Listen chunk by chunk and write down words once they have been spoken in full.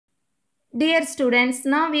Dear students,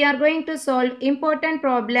 now we are going to solve important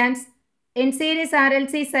problems in series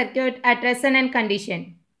RLC circuit at resonant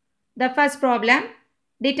condition. The first problem,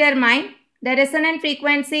 determine the resonant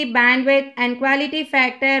frequency, bandwidth and quality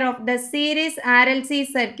factor of the series RLC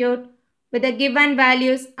circuit with the given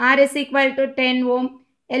values R is equal to 10 ohm,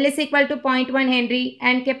 L is equal to 0.1 Henry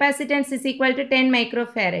and capacitance is equal to 10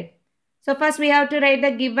 microfarad. So first we have to write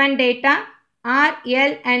the given data. R,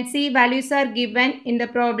 L and C values are given in the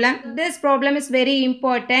problem. This problem is very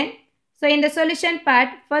important. So in the solution part,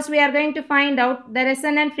 first we are going to find out the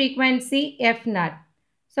resonant frequency F0.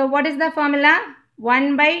 So what is the formula?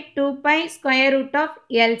 1 by 2 pi square root of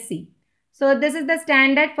LC. So this is the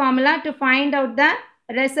standard formula to find out the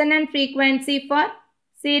resonant frequency for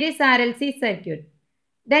series RLC circuit.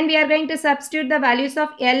 Then we are going to substitute the values of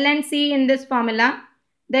L and C in this formula.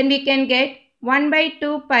 Then we can get 1 by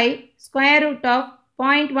 2 pi square root of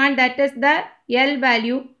 0.1, that is the L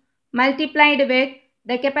value, multiplied with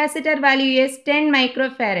the capacitor value is 10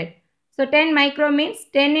 microfarad. So 10 micro means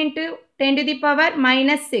 10 into 10 to the power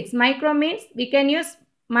minus 6. Micro means we can use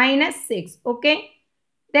minus 6. Okay.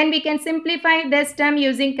 Then we can simplify this term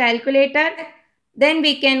using calculator. Then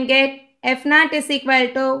we can get F0 is equal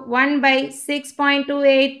to 1 by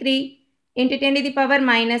 6.283 into 10 to the power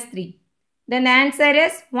minus 3. Then the answer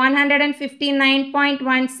is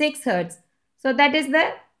 159.16 Hertz. So that is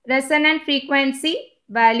the resonant frequency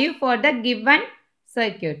value for the given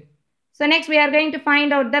circuit. So next we are going to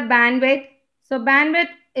find out the bandwidth. So bandwidth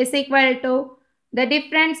is equal to the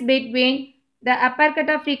difference between the upper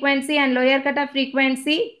cutoff frequency and lower cutoff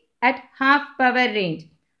frequency at half power range.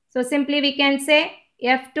 So simply we can say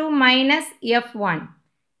F2 minus F1.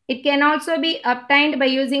 It can also be obtained by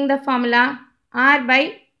using the formula R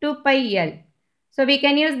by 2 pi L. So we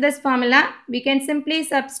can use this formula. We can simply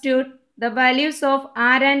substitute the values of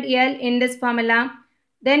R and L in this formula.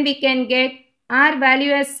 Then we can get R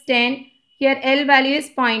value as 10. Here L value is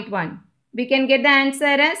 0.1. We can get the answer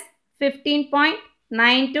as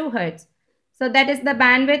 15.92 Hertz. So that is the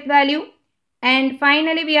bandwidth value. And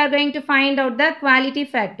finally we are going to find out the quality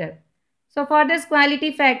factor. So for this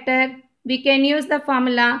quality factor, we can use the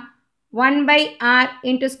formula 1 by R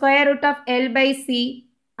into square root of L by C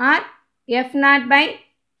or F0 by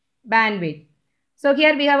bandwidth. So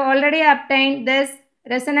here we have already obtained this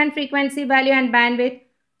resonant frequency value and bandwidth.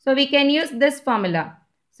 So we can use this formula.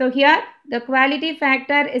 So here the quality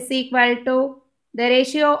factor is equal to the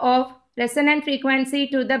ratio of resonant frequency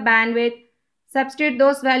to the bandwidth. Substitute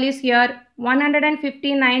those values here,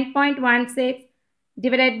 159.16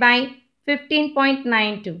 divided by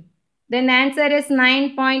 15.92. Then the answer is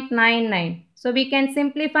 9.99. So we can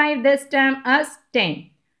simplify this term as 10.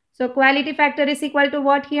 So quality factor is equal to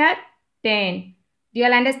what here? 10. Do you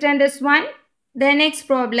all understand this one? The next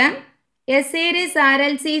problem. A series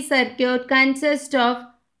RLC circuit consists of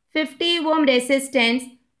 50 ohm resistance,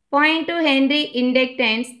 0.2 Henry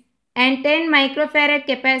inductance and 10 microfarad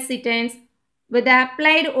capacitance with the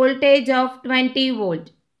applied voltage of 20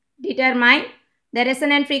 volt. Determine the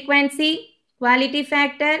resonant frequency, quality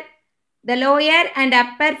factor, the lower and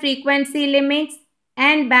upper frequency limits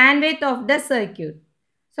and bandwidth of the circuit.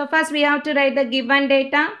 So first we have to write the given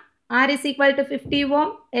data. R is equal to 50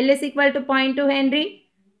 ohm, L is equal to 0.2 Henry,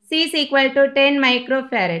 C is equal to 10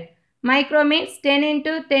 microfarad. Micro means 10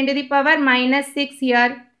 into 10 to the power minus 6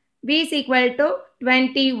 here. V is equal to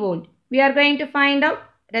 20 volt. We are going to find out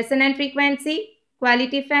resonant frequency,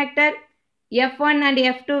 quality factor, F1 and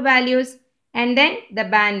F2 values and then the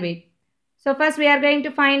bandwidth. So first we are going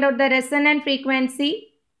to find out the resonant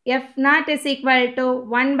frequency. F0 is equal to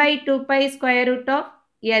 1 by 2 pi square root of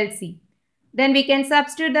LC. Then we can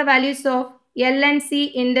substitute the values of L and C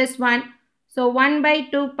in this one. So 1 by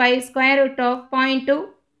 2 pi square root of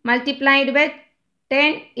 0.2 multiplied with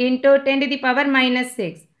 10 into 10 to the power minus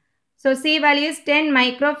 6. So C value is 10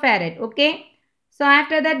 microfarad. Okay. So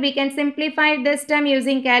after that we can simplify this term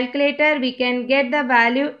using calculator. We can get the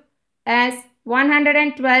value as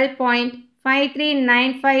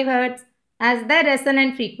 112.5395 Hertz as the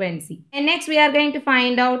resonant frequency. And next we are going to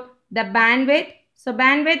find out the bandwidth. So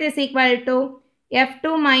bandwidth is equal to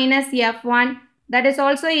F2 minus F1, that is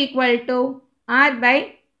also equal to R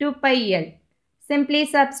by 2 pi L. Simply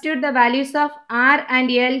substitute the values of R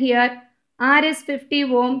and L here. R is 50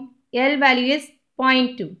 ohm, L value is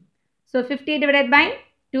 0.2. So 50 divided by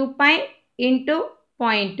 2 pi into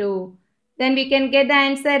 0.2. Then we can get the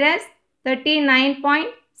answer as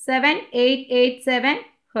 39.7887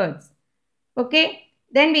 Hertz. Okay.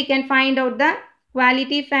 Then we can find out the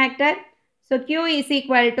quality factor. So Q is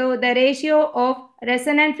equal to the ratio of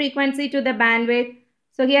resonant frequency to the bandwidth.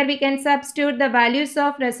 So here we can substitute the values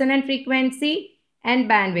of resonant frequency and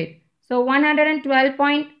bandwidth. So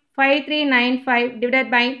 112.5395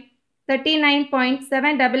 divided by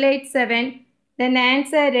 39.7887. Then the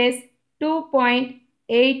answer is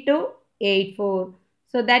 2.8284.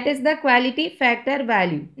 So that is the quality factor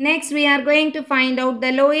value. Next we are going to find out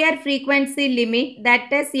the lower frequency limit,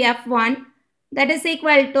 that is F1, that is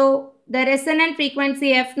equal to the resonant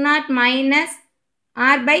frequency F0 minus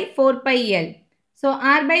R by 4 pi L. So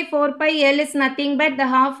R by 4 pi L is nothing but the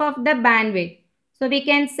half of the bandwidth. So we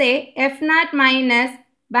can say F0 minus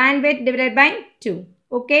bandwidth divided by 2.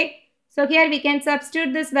 Okay. So here we can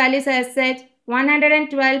substitute this values as such.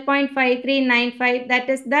 112.5395, that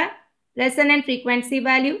is the resonant frequency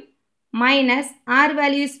value, minus R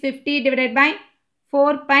value is 50 divided by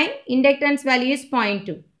 4 pi, inductance value is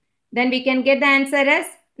 0.2. Then we can get the answer as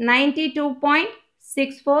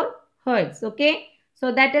 92.64 Hertz. Okay.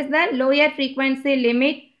 So that is the lower frequency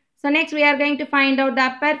limit. So next we are going to find out the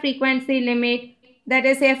upper frequency limit, that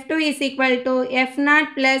is F2 is equal to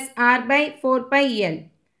F0 plus R by 4 pi L.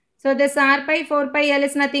 So this R by 4 pi L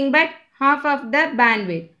is nothing but half of the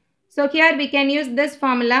bandwidth. So here we can use this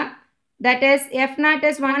formula, that is F0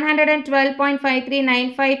 is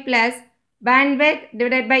 112.5395 plus bandwidth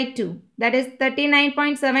divided by 2, that is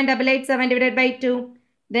 39.7887 divided by 2.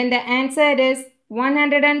 Then the answer is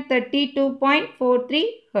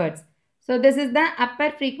 132.43 Hertz. So this is the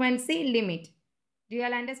upper frequency limit. Do you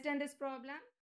all understand this problem?